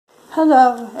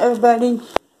Hello, everybody.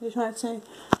 Just want to say,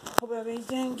 hope everybody's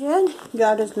doing good.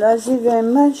 God is loves you very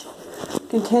much.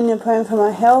 Continue praying for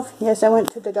my health. Yes, I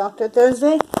went to the doctor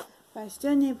Thursday, but I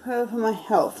still need prayer for my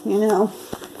health. They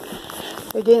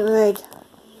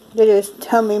just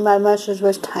tell me my muscles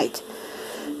was tight.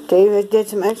 David did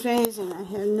some x-rays, and I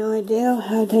have no idea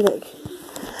how they look.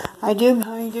 I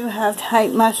probably do have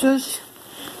tight muscles.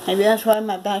 Maybe that's why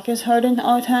my back is hurting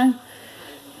all the time,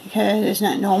 because it's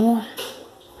not normal.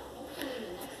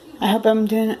 I hope I am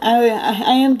doing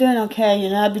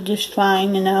okay, I'll be just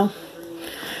fine,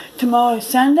 Tomorrow is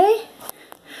Sunday.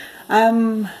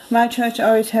 My church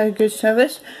always has a good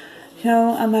service,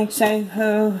 so I'm excited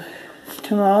for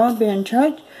tomorrow, be in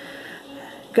church.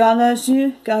 God loves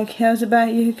you, God cares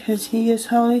about you, because He is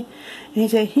holy. And He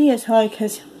said He is holy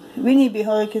because we need to be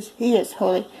holy because He is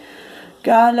holy.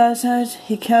 God loves us,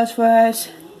 He cares for us,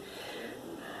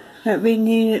 but we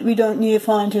don't need to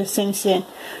fall into the same sin.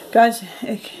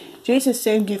 Jesus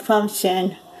saved you from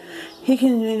sin. He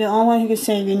can be the only one who can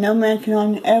save you. No man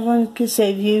ever can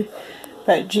save you,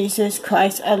 but Jesus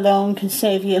Christ alone can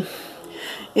save you.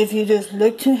 If you just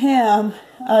look to Him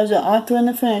as the author and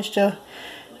the finisher,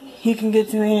 He can get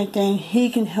through anything.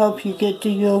 He can help you get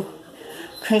through your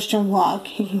Christian walk.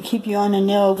 He can keep you on the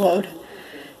narrow road.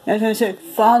 As I said,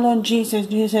 follow Jesus.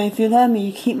 Jesus said, if you love me,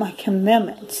 you keep my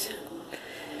commandments.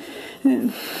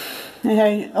 And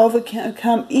I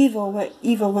overcome evil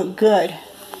with good.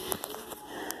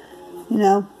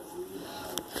 I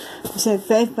said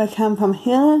faith may come from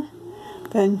healing,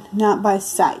 but not by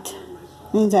sight.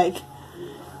 Means faith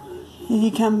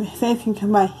can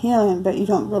come by healing, but you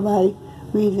don't go by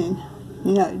reason.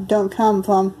 Don't come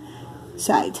from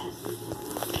sight.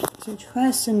 So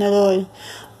trust in the Lord.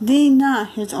 Lean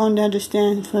not his own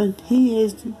understanding, for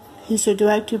He's the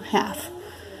director path.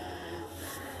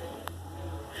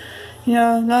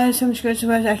 A lot of some scripture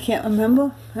words I can't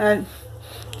remember. There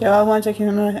are ones I can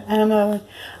remember. I remember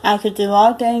I could do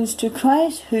all things through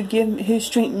Christ who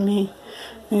strengthened me.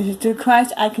 And through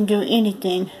Christ I can do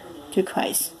anything through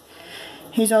Christ.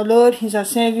 He's our Lord, He's our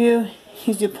Savior,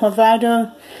 He's the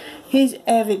provider, He's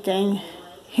everything.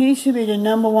 He should be the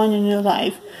number one in your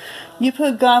life. You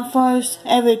put God first,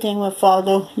 everything will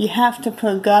follow. You have to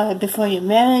put God before your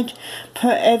marriage.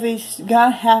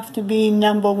 God have to be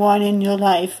number one in your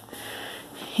life.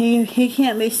 He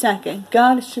can't be second.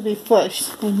 God should be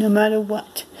first, and no matter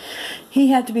what. He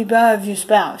had to be above your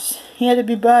spouse. He had to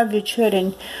be above your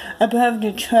children, above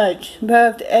the church,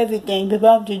 above everything,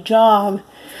 above the job.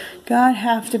 God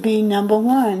have to be number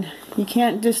one. You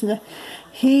can't just...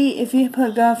 If you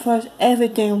put God first,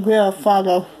 everything will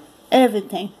follow.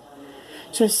 Everything.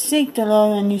 So seek the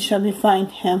Lord and you shall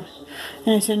find Him.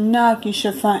 And it's a knock you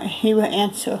shall find. He will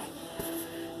answer.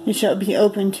 He shall be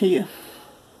open to you.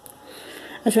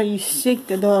 That's why you seek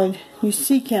the Lord. You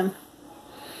seek Him.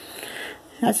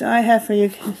 That's all I have for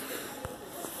you.